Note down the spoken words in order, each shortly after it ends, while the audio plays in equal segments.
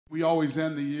We always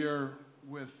end the year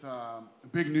with a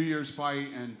big New Year's fight,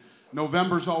 and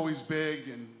November's always big,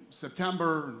 and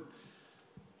September, and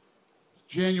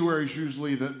January is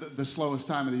usually the slowest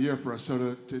time of the year for us.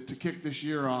 So to kick this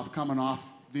year off, coming off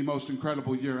the most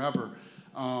incredible year ever,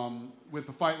 with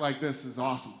a fight like this is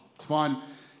awesome. It's fun.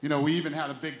 You know, we even had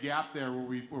a big gap there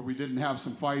where we didn't have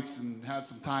some fights and had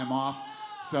some time off.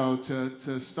 So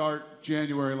to start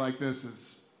January like this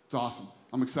it's awesome.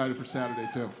 I'm excited for Saturday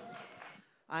too.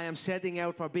 I am setting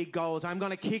out for big goals. I'm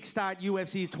going to kickstart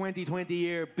UFC's 2020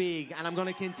 year big, and I'm going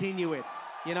to continue it.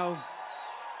 You know,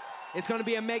 it's going to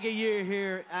be a mega year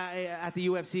here at the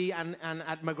UFC and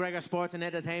at McGregor Sports and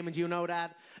Entertainment. You know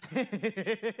that.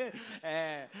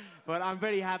 But I'm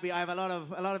very happy. I have a lot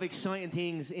of exciting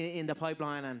things in the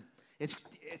pipeline, and it's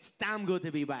damn good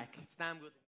to be back. It's damn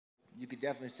good. You could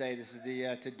definitely say this is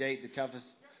to date the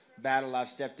toughest battle I've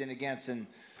stepped in against, and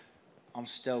I'm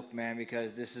stoked, man,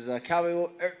 because this is a Cowboy.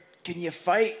 Can you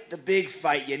fight the big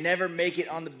fight? You never make it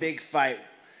on the big fight.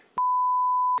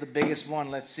 The biggest one.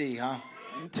 Let's see, huh?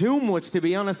 Too much, to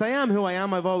be honest. I am who I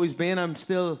am. I've always been. I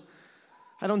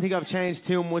don't think I've changed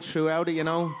too much throughout it, you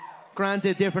know.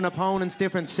 Granted, different opponents,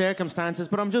 different circumstances,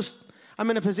 but I'm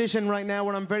in a position right now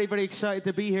where I'm very, very excited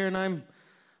to be here, and I'm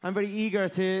very eager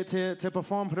to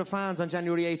perform for the fans on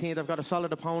January 18th. I've got a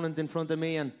solid opponent in front of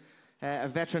me and a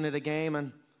veteran of the game,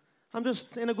 and I'm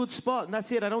just in a good spot, and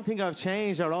that's it. I don't think I've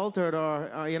changed or altered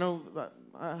or you know,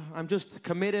 I'm just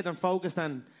committed and focused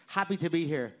and happy to be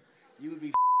here. You would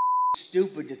be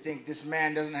stupid to think this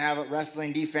man doesn't have a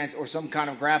wrestling defense or some kind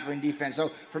of grappling defense.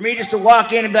 So for me just to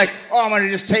walk in and be like, oh, I'm going to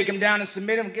just take him down and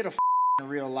submit him, get a in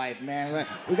real life, man.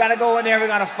 We got to go in there, we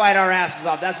got to fight our asses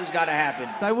off. That's what's got to happen.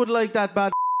 I would like that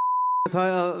bad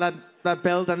title, that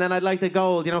belt, and then I'd like the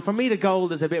gold. You know, for me the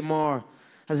gold is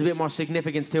has a bit more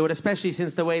significance to it, especially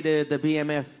since the way the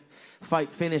BMF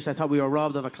fight finished. I thought we were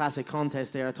robbed of a classic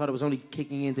contest there. I thought it was only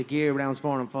kicking into gear rounds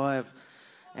 4 and 5.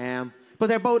 But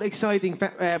they're both exciting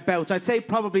bouts. I'd say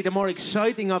probably the more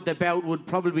exciting of the bout would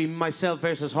probably be myself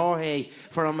versus Jorge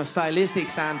from a stylistic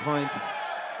standpoint.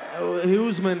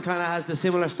 Usman kind of has the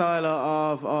similar style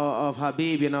of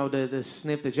Habib, you know, the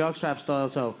sniff the jockstrap style.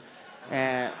 So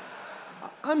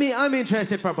I'm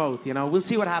interested for both, you know. We'll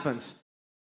see what happens.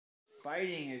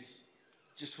 Fighting is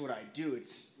just what I do.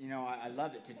 It's, you know, I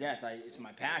love it to death. It's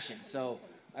my passion. So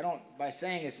by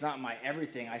saying it's not my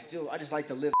everything, I just like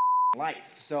to live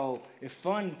life. So if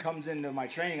fun comes into my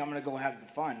training, I'm going to go have the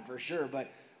fun for sure.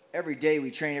 But every day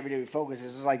we train, every day we focus.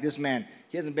 It's just like this man,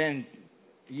 he hasn't been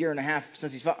a year and a half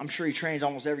since he's fought. I'm sure he trains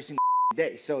almost every single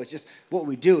day. So it's just what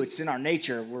we do. It's in our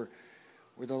nature. We're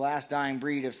the last dying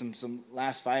breed of some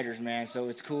last fighters, man. So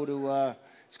it's cool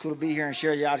to be here and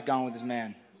share the octagon with this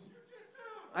man.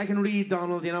 I can read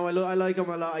Donald, you know. I like him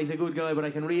a lot. He's a good guy, but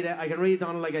I can read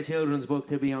Donald like a children's book,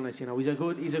 to be honest. You know, he's a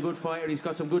good fighter. He's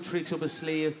got some good tricks up his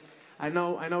sleeve. I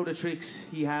know the tricks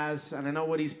he has, and I know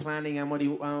what he's planning and what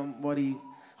he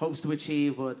hopes to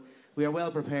achieve. But we are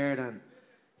well prepared, and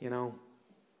you know,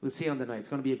 we'll see on the night. It's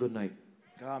going to be a good night.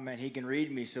 Oh man, he can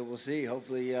read me, so we'll see.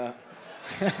 Hopefully,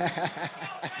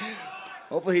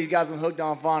 hopefully he's got some hooked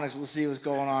on phonics. We'll see what's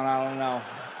going on. I don't know.